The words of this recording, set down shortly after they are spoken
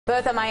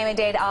Both a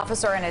Miami-Dade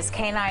officer and his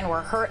canine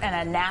were hurt in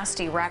a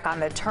nasty wreck on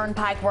the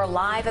Turnpike. We're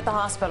live at the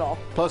hospital.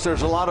 Plus,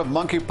 there's a lot of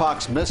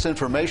monkeypox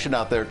misinformation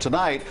out there.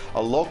 Tonight,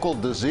 a local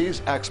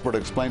disease expert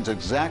explains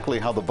exactly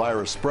how the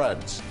virus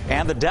spreads.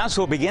 And the dust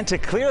will begin to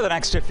clear the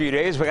next few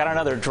days. We got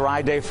another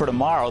dry day for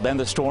tomorrow. Then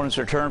the storms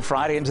return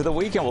Friday into the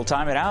weekend. We'll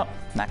time it out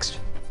next.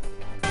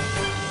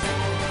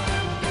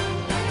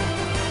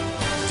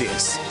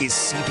 This is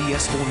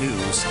CBS 4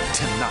 News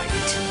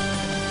Tonight.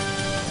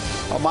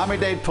 A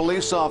Miami-Dade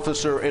police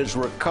officer is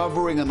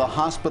recovering in the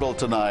hospital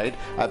tonight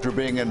after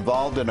being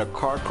involved in a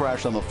car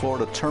crash on the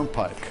Florida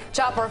Turnpike.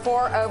 Chopper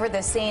 4 over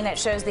the scene. It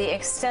shows the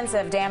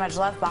extensive damage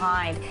left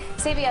behind.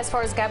 CBS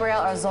 4's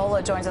Gabrielle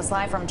Arzola joins us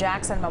live from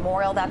Jackson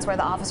Memorial. That's where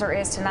the officer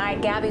is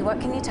tonight. Gabby,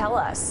 what can you tell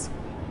us?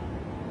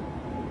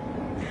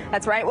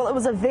 That's right. Well, it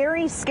was a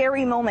very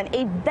scary moment.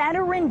 A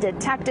veteran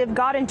detective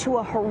got into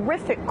a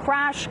horrific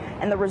crash,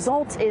 and the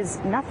result is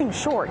nothing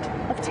short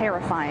of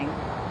terrifying.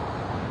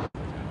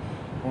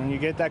 When you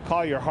get that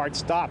call, your heart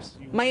stops.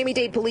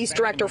 Miami-Dade Police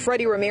Director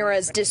Freddie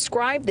Ramirez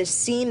described the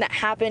scene that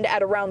happened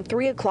at around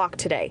 3 o'clock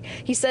today.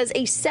 He says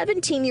a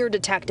 17-year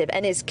detective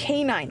and his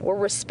canine were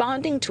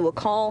responding to a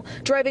call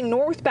driving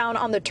northbound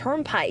on the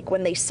Turnpike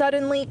when they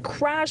suddenly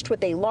crashed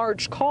with a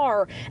large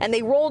car and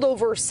they rolled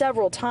over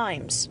several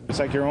times. It's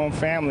like your own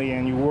family,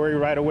 and you worry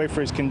right away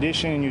for his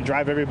condition, and you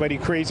drive everybody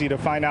crazy to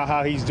find out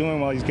how he's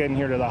doing while he's getting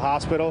here to the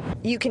hospital.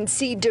 You can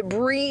see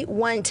debris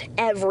went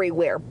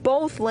everywhere.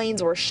 Both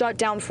lanes were shut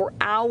down for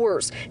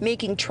hours,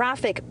 making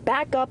traffic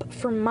back up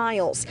for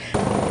miles.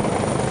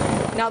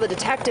 Now the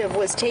detective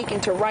was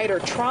taken to Ryder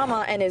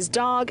Trauma, and his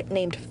dog,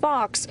 named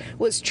Fox,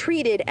 was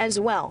treated as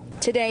well.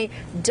 Today,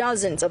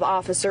 dozens of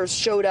officers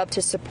showed up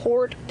to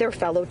support their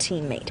fellow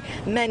teammate,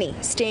 many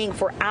staying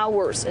for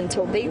hours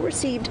until they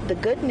received the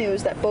good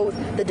news that both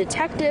the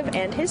detective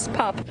and his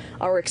pup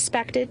are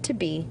expected to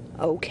be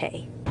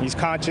okay. He's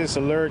conscious,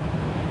 alert,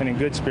 and in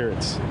good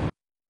spirits.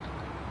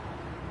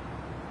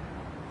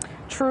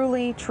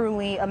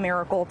 Truly a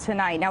miracle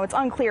tonight. Now, it's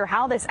unclear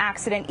how this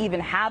accident even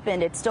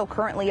happened. It's still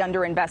currently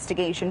under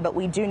investigation, but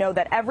we do know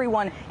that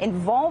everyone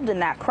involved in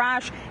that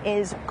crash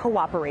is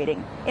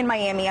cooperating. In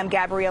Miami, I'm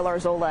Gabrielle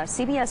Arzola,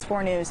 CBS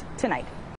 4 News Tonight.